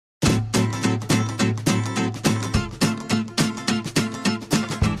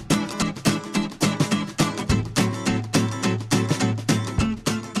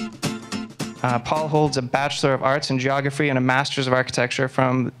Paul holds a Bachelor of Arts in Geography and a Master's of Architecture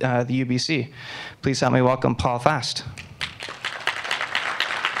from the UBC. Please help me welcome Paul Fast.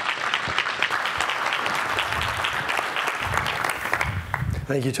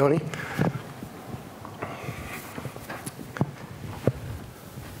 Thank you, Tony.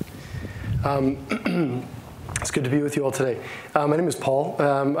 It's good to be with you all today. My name is Paul.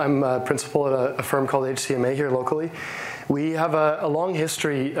 I'm a principal at a firm called HCMA here locally. We have a long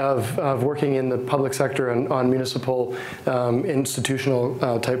history of working in the public sector on municipal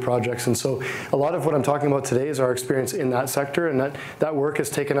institutional type projects. And so a lot of what I'm talking about today is our experience in that sector, and that work has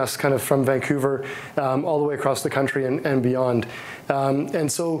taken us kind of from Vancouver all the way across the country and beyond.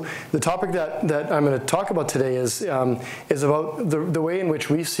 And so the topic that I'm going to talk about today is about the way in which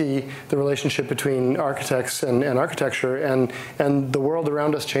we see the relationship between architects and architecture and the world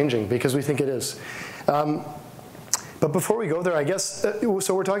around us changing, because we think it is. But before we go there, I guess,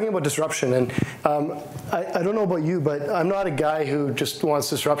 so we're talking about disruption, and I don't know about you, but I'm not a guy who just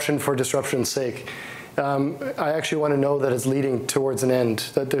wants disruption for disruption's sake. I actually want to know that it's leading towards an end,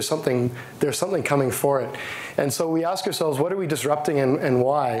 that there's something coming for it. And so we ask ourselves, what are we disrupting and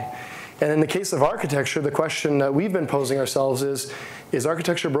why? And in the case of architecture, the question that we've been posing ourselves is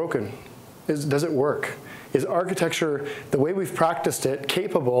architecture broken? Does it work? Is architecture, the way we've practiced it,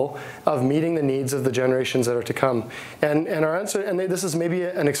 capable of meeting the needs of the generations that are to come? And our answer, and this is maybe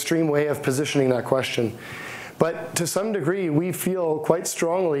an extreme way of positioning that question, but to some degree, we feel quite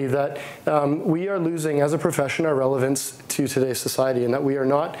strongly that we are losing, as a profession, our relevance to today's society, and that we are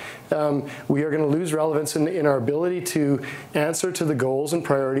not, we are going to lose relevance in our ability to answer to the goals and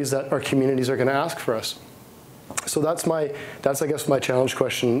priorities that our communities are going to ask for us. So that's I guess my challenge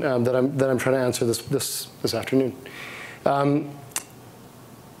question that I'm trying to answer this afternoon. I'm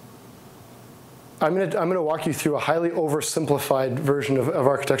going to walk you through a highly oversimplified version of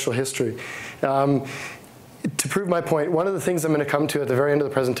architectural history. To prove my point, one of the things I'm going to come to at the very end of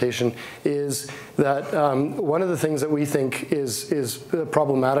the presentation is that one of the things that we think is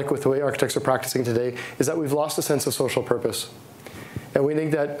problematic with the way architects are practicing today is that we've lost a sense of social purpose. And we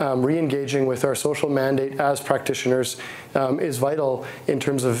think that re-engaging with our social mandate as practitioners is vital in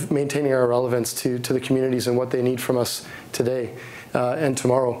terms of maintaining our relevance to the communities and what they need from us today and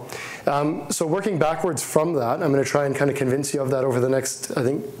tomorrow. So working backwards from that, I'm going to try and kind of convince you of that over the next, I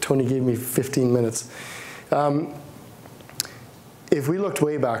think Tony gave me 15 minutes. If we looked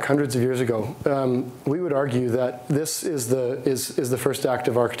way back, hundreds of years ago, we would argue that this is the first act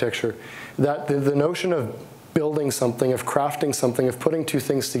of architecture. That the notion of building something, of crafting something, of putting two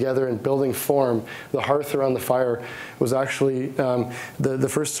things together and building form, the hearth around the fire, was actually the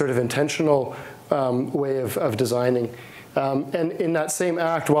first sort of intentional way of designing. And in that same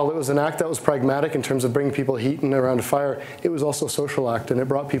act, while it was an act that was pragmatic in terms of bringing people heat and around a fire, it was also a social act, and it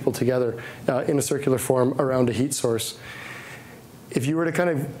brought people together in a circular form around a heat source. If you were to kind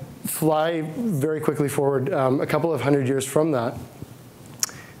of fly very quickly forward a couple of hundred years from that,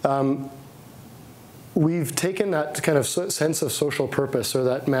 we've taken that kind of sense of social purpose, or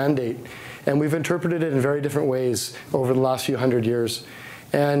that mandate, and we've interpreted it in very different ways over the last few hundred years.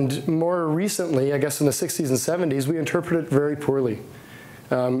 And more recently, I guess in the 60s and 70s, we interpret it very poorly.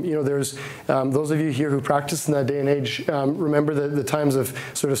 You know, there's those of you here who practiced in that day and age remember the times of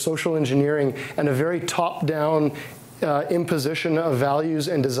sort of social engineering and a very top-down imposition of values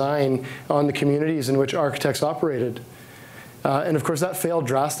and design on the communities in which architects operated. And of course, that failed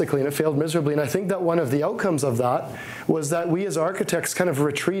drastically, and it failed miserably. And I think that one of the outcomes of that was that we as architects kind of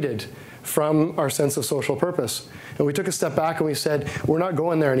retreated from our sense of social purpose. And we took a step back and we said, we're not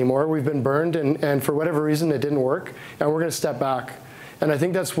going there anymore. We've been burned, and for whatever reason, it didn't work, and we're going to step back. And I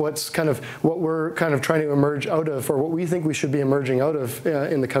think that's what we're kind of trying to emerge out of, or what we think we should be emerging out of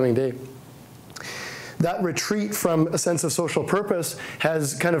in the coming day. That retreat from a sense of social purpose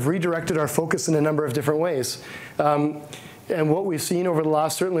has kind of redirected our focus in a number of different ways. And what we've seen over the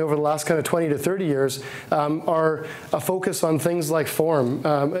last, certainly over the last kind of 20 to 30 years, are a focus on things like form,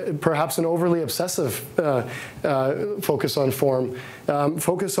 perhaps an overly obsessive focus on form,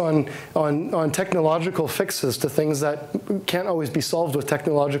 focus on technological fixes to things that can't always be solved with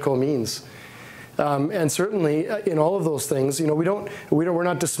technological means. And certainly in all of those things, you know, we're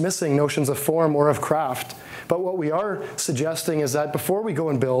not dismissing notions of form or of craft. But what we are suggesting is that before we go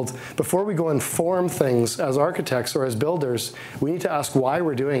and build, before we go and form things as architects or as builders, we need to ask why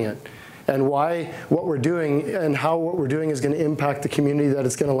we're doing it, and why what we're doing and how what we're doing is going to impact the community that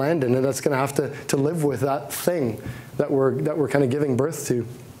it's going to land in, and that's going to have to live with that thing that we're kind of giving birth to.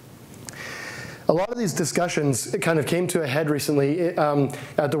 A lot of these discussions kind of came to a head recently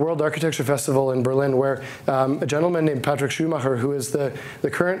at the World Architecture Festival in Berlin, where a gentleman named Patrick Schumacher, who is the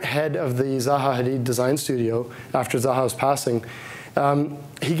current head of the Zaha Hadid design studio after Zaha's passing,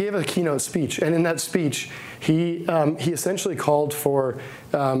 he gave a keynote speech. And in that speech, he essentially called for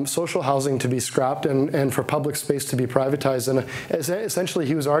social housing to be scrapped and for public space to be privatized. And essentially,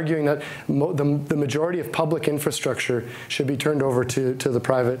 he was arguing that the majority of public infrastructure should be turned over to the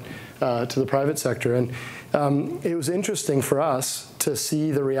private sector. And it was interesting for us to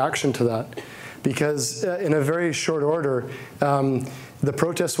see the reaction to that, because in a very short order, the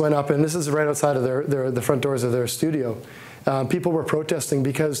protests went up, and this is right outside of the front doors of their studio. People were protesting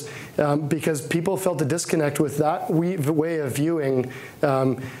because people felt a disconnect with that way of viewing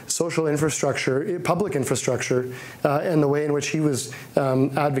social infrastructure, public infrastructure, and the way in which he was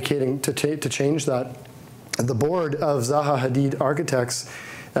advocating to change that. The board of Zaha Hadid Architects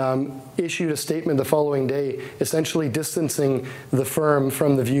issued a statement the following day, essentially distancing the firm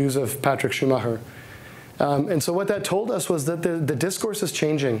from the views of Patrick Schumacher. And so what that told us was that the discourse is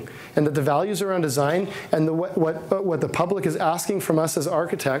changing, and that the values around design and what the public is asking from us as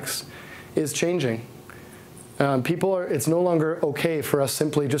architects is changing. It's no longer okay for us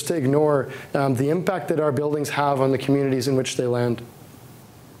simply just to ignore the impact that our buildings have on the communities in which they land.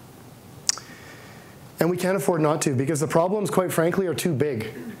 And we can't afford not to, because the problems, quite frankly, are too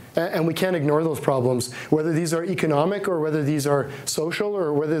big. And we can't ignore those problems, whether these are economic or whether these are social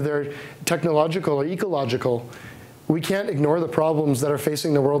or whether they're technological or ecological. We can't ignore the problems that are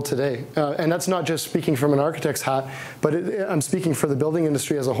facing the world today. And that's not just speaking from an architect's hat, but I'm speaking for the building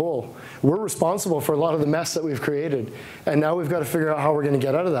industry as a whole. We're responsible for a lot of the mess that we've created. And now we've got to figure out how we're going to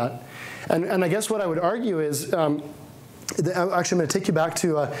get out of that. And I guess what I would argue is, actually, I'm going to take you back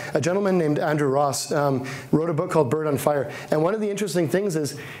to a gentleman named Andrew Ross, wrote a book called Bird on Fire. And one of the interesting things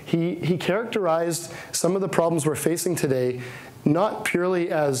is he characterized some of the problems we're facing today not purely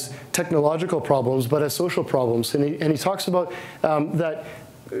as technological problems, but as social problems. And he talks about that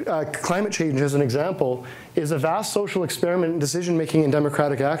climate change, as an example, is a vast social experiment in decision-making and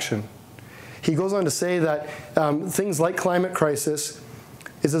democratic action. He goes on to say that things like climate crisis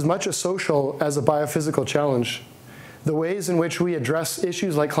is as much a social as a biophysical challenge. The ways in which we address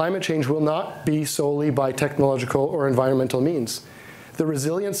issues like climate change will not be solely by technological or environmental means. The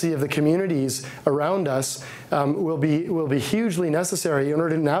resiliency of the communities around us will be hugely necessary in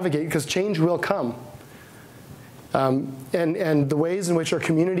order to navigate, because change will come. And the ways in which our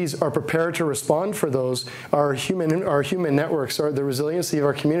communities are prepared to respond for those, our human networks, or the resiliency of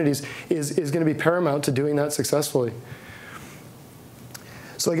our communities is going to be paramount to doing that successfully.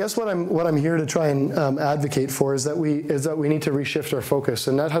 So I guess what I'm here to try and advocate for is that we need to reshift our focus,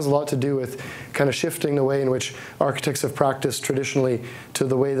 and that has a lot to do with kind of shifting the way in which architects have practiced traditionally to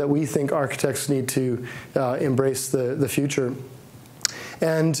the way that we think architects need to embrace the future.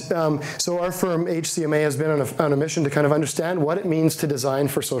 And so our firm, HCMA, has been on a mission to kind of understand what it means to design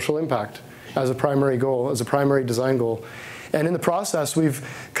for social impact as a primary goal, as a primary design goal. And in the process, we've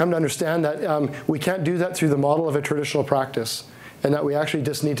come to understand that we can't do that through the model of a traditional practice, and that we actually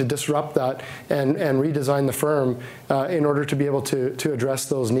just need to disrupt that and redesign the firm in order to be able to address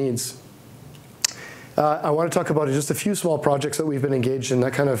those needs. I want to talk about just a few small projects that we've been engaged in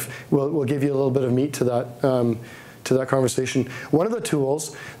that kind of will give you a little bit of meat to that conversation. One of the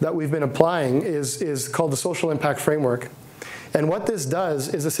tools that we've been applying is called the Social Impact Framework. And what this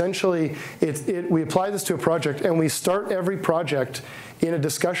does is essentially, we apply this to a project, and we start every project in a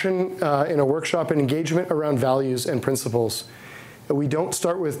discussion, in a workshop, an engagement around values and principles. We don't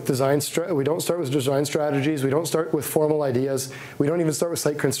start with design strategies. We don't start with formal ideas. We don't even start with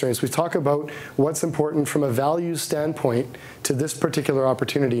site constraints. We talk about what's important from a values standpoint to this particular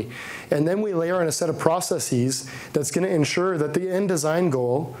opportunity. And then we layer in a set of processes that's going to ensure that the end design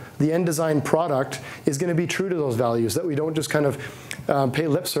goal, the end design product, is going to be true to those values, that we don't just kind of pay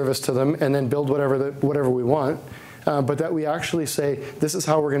lip service to them and then build whatever we want, but that we actually say, this is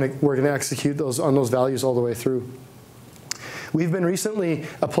how we're going to execute on those values all the way through. We've been recently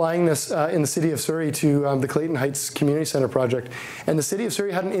applying this in the city of Surrey to the Clayton Heights Community Center project. And the city of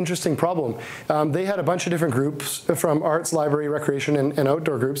Surrey had an interesting problem. They had a bunch of different groups from arts, library, recreation, and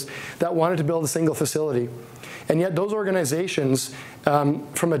outdoor groups that wanted to build a single facility. And yet those organizations,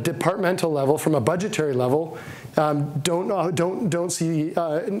 from a departmental level, from a budgetary level, don't see,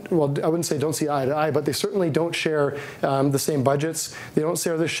 well, I wouldn't say don't see eye to eye, but they certainly don't share the same budgets. They don't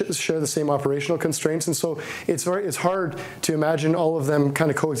share the same operational constraints. And so it's hard to imagine all of them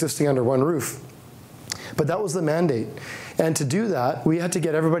kind of coexisting under one roof. But that was the mandate. And to do that, we had to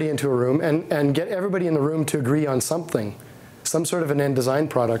get everybody into a room and get everybody in the room to agree on something, some sort of an end design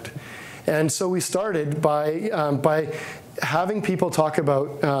product. And so we started by having people talk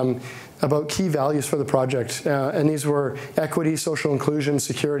about key values for the project. And these were equity, social inclusion,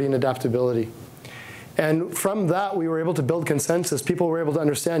 security, and adaptability. And from that, we were able to build consensus. People were able to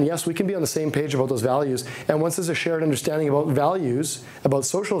understand, yes, we can be on the same page about those values. And once there's a shared understanding about values, about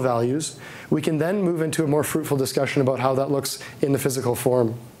social values, we can then move into a more fruitful discussion about how that looks in the physical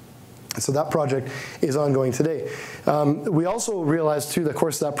form. So that project is ongoing today. We also realized through the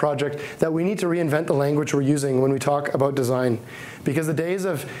course of that project that we need to reinvent the language we're using when we talk about design. Because the days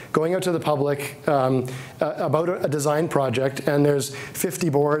of going out to the public about a design project, and there's 50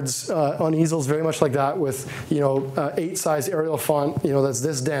 boards on easels very much like that with 8-size Arial font that's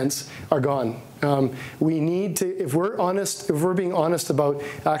this dense, are gone. We need to, if we're being honest about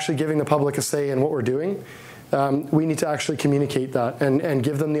actually giving the public a say in what we're doing, we need to actually communicate that and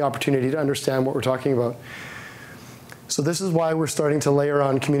give them the opportunity to understand what we're talking about. So this is why we're starting to layer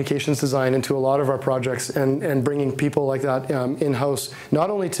on communications design into a lot of our projects and bringing people like that in-house, not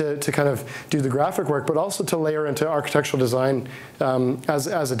only to kind of do the graphic work, but also to layer into architectural design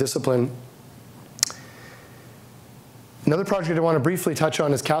as a discipline. Another project I want to briefly touch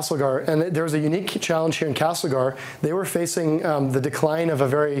on is Castlegar, and there was a unique challenge here in Castlegar. They were facing the decline of a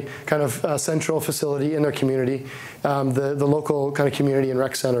very kind of central facility in their community, the local kind of community and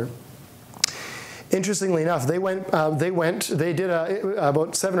rec center. Interestingly enough, they did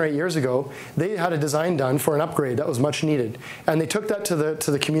about 7 or 8 years ago, they had a design done for an upgrade that was much needed. And they took that to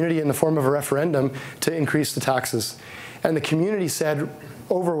the community in the form of a referendum to increase the taxes. And the community said,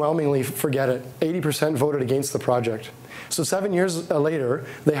 overwhelmingly, forget it. 80% voted against the project. So 7 years later,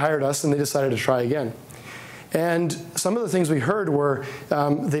 they hired us and they decided to try again. And some of the things we heard were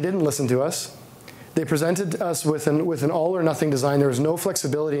they didn't listen to us. They presented us with an all-or-nothing design. There was no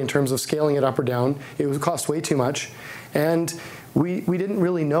flexibility in terms of scaling it up or down. It would cost way too much. And we didn't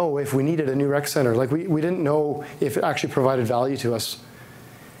really know if we needed a new rec center. Like we didn't know if it actually provided value to us.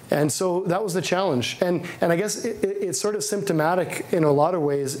 And so that was the challenge. And I guess it's sort of symptomatic in a lot of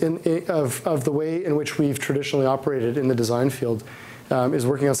ways of the way in which we've traditionally operated in the design field, is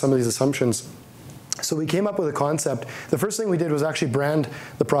working on some of these assumptions. So we came up with a concept. The first thing we did was actually brand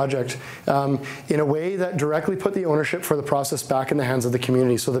the project in a way that directly put the ownership for the process back in the hands of the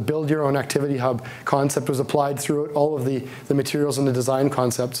community. So the build your own activity hub concept was applied throughout all of the materials and the design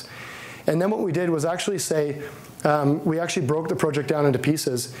concepts. And then what we did was actually say, we actually broke the project down into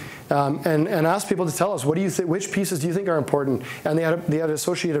pieces and asked people to tell us, what do you think, which pieces do you think are important? And they had an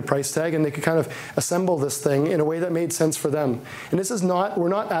associated price tag, and they could kind of assemble this thing in a way that made sense for them. And this is not, we're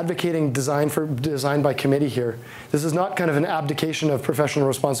not advocating design by committee here. This is not kind of an abdication of professional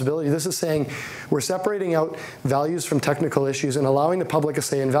responsibility. This is saying we're separating out values from technical issues and allowing the public a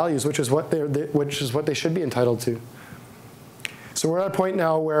say in values, which is what they should be entitled to. So we're at a point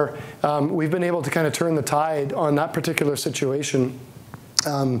now where we've been able to kind of turn the tide on that particular situation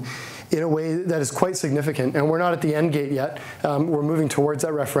in a way that is quite significant. And we're not at the end gate yet. We're moving towards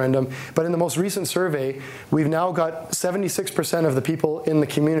that referendum. But in the most recent survey, we've now got 76% of the people in the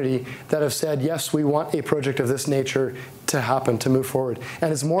community that have said, yes, we want a project of this nature to happen, to move forward.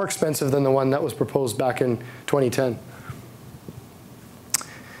 And it's more expensive than the one that was proposed back in 2010.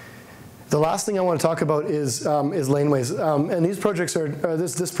 The last thing I want to talk about is laneways, and these projects are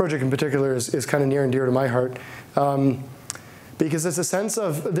this project in particular is kind of near and dear to my heart, because it's a sense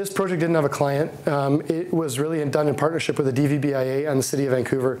of this project didn't have a client. It was really done in partnership with the DVBIA and the City of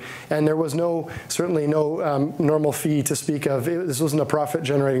Vancouver, and there was certainly no normal fee to speak of. This wasn't a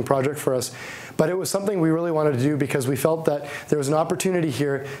profit-generating project for us, but it was something we really wanted to do because we felt that there was an opportunity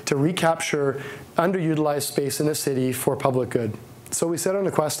here to recapture underutilized space in the city for public good. So we set on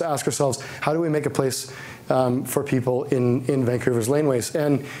a quest to ask ourselves, how do we make a place for people in Vancouver's laneways?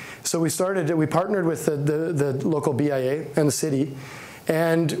 And so we partnered with the local BIA and the city,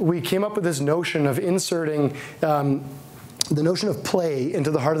 and we came up with this notion of inserting the notion of play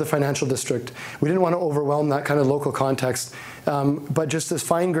into the heart of the financial district. We didn't want to overwhelm that kind of local context, but just this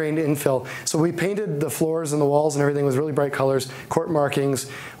fine-grained infill. So we painted the floors and the walls and everything with really bright colors, court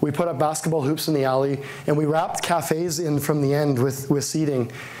markings. We put up basketball hoops in the alley, and we wrapped cafes in from the end with seating.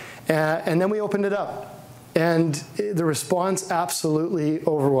 And then we opened it up. And the response absolutely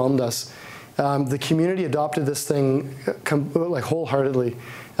overwhelmed us. The community adopted this thing like wholeheartedly.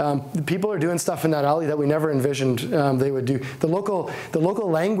 People are doing stuff in that alley that we never envisioned they would do. The local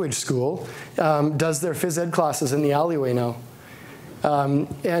language school does their phys ed classes in the alleyway now.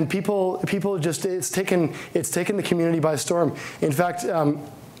 And people just, it's taken the community by storm. In fact,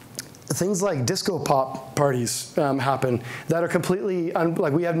 things like disco pop parties happen that are completely,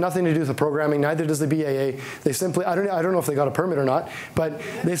 like we have nothing to do with the programming, neither does the BAA. They simply, I don't know if they got a permit or not, but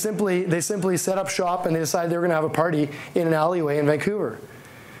they simply set up shop and they decided they were going to have a party in an alleyway in Vancouver,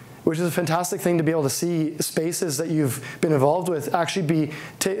 which is a fantastic thing to be able to see spaces that you've been involved with actually be,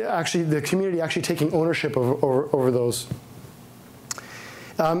 the community actually taking ownership over those.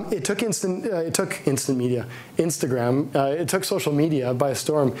 It took instant media, Instagram. It took social media by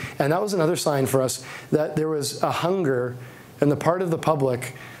storm, and that was another sign for us that there was a hunger on the part of the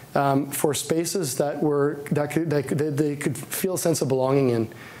public for spaces that they could feel a sense of belonging in,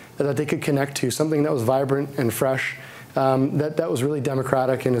 that they could connect to, something that was vibrant and fresh, that was really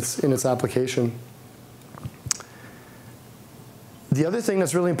democratic in its application. The other thing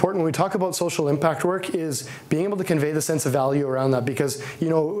that's really important when we talk about social impact work is being able to convey the sense of value around that, because I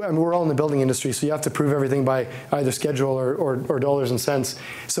mean, we're all in the building industry, so you have to prove everything by either schedule or dollars and cents.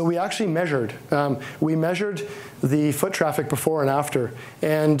 So we actually measured. We measured the foot traffic before and after,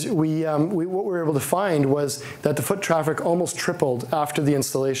 and what we were able to find was that the foot traffic almost tripled after the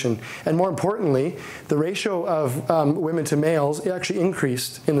installation. And more importantly, the ratio of women to males actually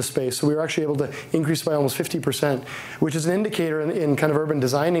increased in the space. So we were actually able to increase by almost 50%, which is an indicator in kind of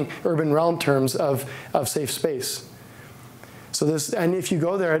urban realm terms of safe space. So and if you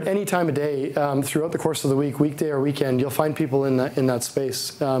go there at any time of day throughout the course of the week, weekday or weekend, you'll find people in that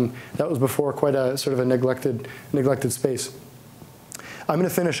space. That was before quite a sort of a neglected space. I'm going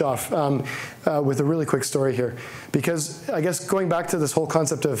to finish off with a really quick story here, because I guess going back to this whole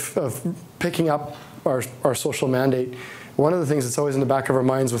concept of picking up our social mandate, one of the things that's always in the back of our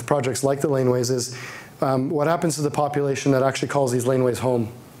minds with projects like the laneways is what happens to the population that actually calls these laneways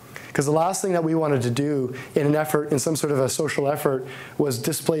home. Because the last thing that we wanted to do in some sort of a social effort, was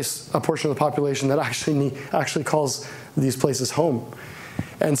displace a portion of the population that actually calls these places home.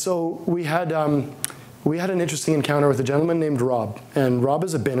 And so we had an interesting encounter with a gentleman named Rob. And Rob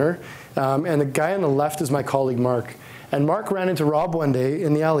is a binner. And the guy on the left is my colleague, Mark. And Mark ran into Rob one day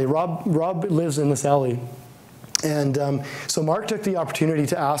in the alley. Rob lives in this alley. And so Mark took the opportunity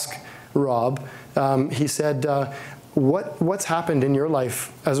to ask Rob, he said, what's happened in your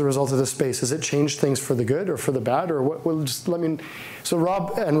life as a result of this space? Has it changed things for the good or for the bad, or what? Well, just let me. So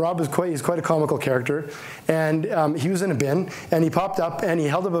Rob is he's quite a comical character, and he was in a bin, and he popped up and he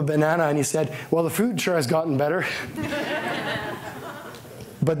held up a banana and he said, "Well, the food sure has gotten better."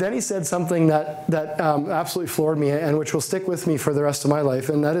 But then he said something that absolutely floored me, and which will stick with me for the rest of my life,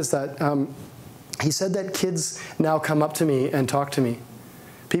 and that is that he said that kids now come up to me and talk to me.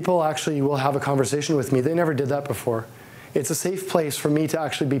 People actually will have a conversation with me. They never did that before. It's a safe place for me to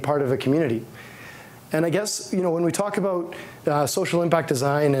actually be part of a community. And I guess, when we talk about social impact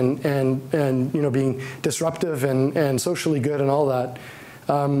design and being disruptive and socially good and all that,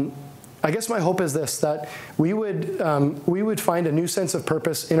 I guess my hope is this, that we would find a new sense of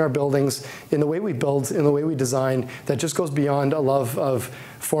purpose in our buildings, in the way we build, in the way we design, that just goes beyond a love of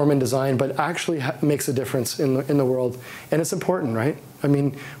form and design, but actually makes a difference in the world. And it's important, right? I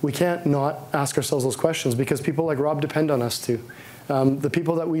mean, we can't not ask ourselves those questions, because people like Rob depend on us too. The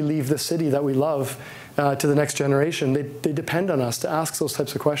people that we leave the city that we love to the next generation, they depend on us to ask those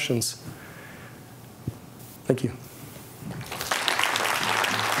types of questions. Thank you.